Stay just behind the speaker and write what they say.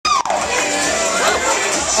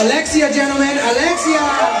Alexia, gentlemen. Alexia.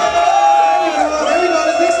 There we go. There we go.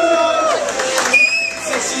 Let's make some noise.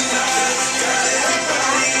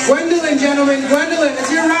 Gwendolyn, gentlemen. Gwendolyn. Let's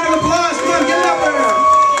hear a round of applause. Come on, give it up for her.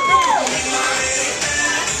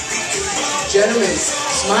 Gentlemen,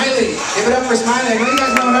 Smiley. Give it up for Smiley. I know you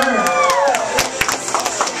guys know her.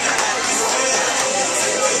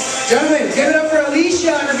 Gentlemen, give it up for Alicia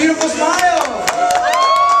and her beautiful smile.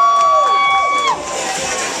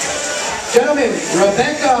 Gentlemen,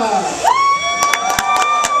 Rebecca.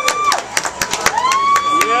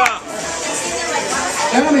 Yeah.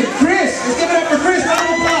 Gentlemen, Chris. Let's give it up for Chris. Round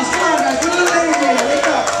of applause. Come on, guys. Put a little energy in it. Wake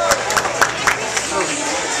up.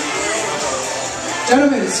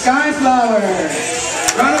 Gentlemen, Skyflower.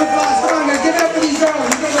 Round of applause. Come on, guys. Give it up for these girls.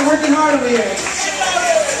 These girls are working hard over here.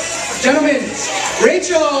 Gentlemen,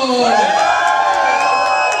 Raichelle.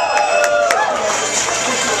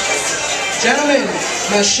 Gentlemen,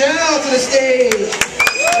 Michelle to the stage.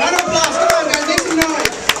 Round of applause. Come on, guys. Make some noise.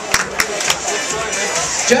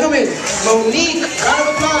 Gentlemen, Monique. Round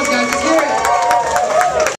of applause, guys.